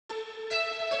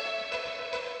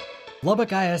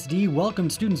Lubbock ISD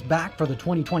welcomed students back for the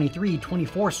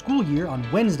 2023-24 school year on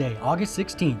Wednesday, August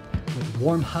 16th. With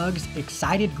warm hugs,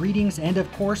 excited greetings, and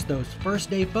of course those first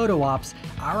day photo ops,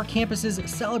 our campuses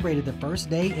celebrated the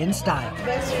first day in style.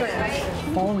 Best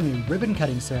friends. Following a ribbon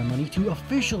cutting ceremony to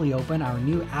officially open our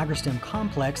new AgriSTEM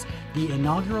Complex, the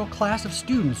inaugural class of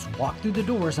students walked through the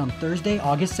doors on Thursday,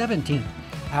 August 17th.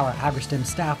 Our AgriSTEM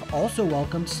staff also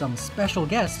welcomed some special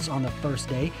guests on the first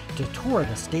day to tour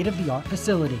the state-of-the-art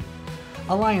facility.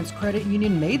 Alliance Credit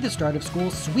Union made the start of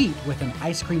school sweet with an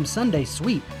ice cream sundae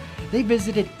sweep. They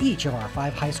visited each of our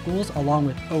 5 high schools along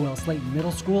with O.L. Slayton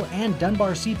Middle School and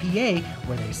Dunbar CPA,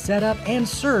 where they set up and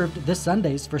served the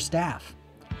sundaes for staff.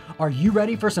 Are you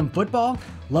ready for some football?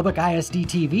 Lubbock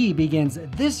ISD-TV begins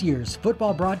this year's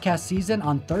football broadcast season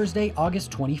on Thursday,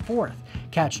 August 24th.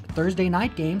 Catch Thursday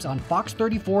night games on Fox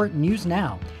 34 News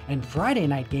Now and Friday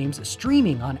night games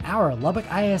streaming on our Lubbock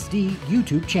ISD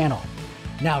YouTube channel.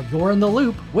 Now you're in the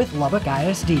loop with Lubbock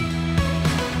ISD.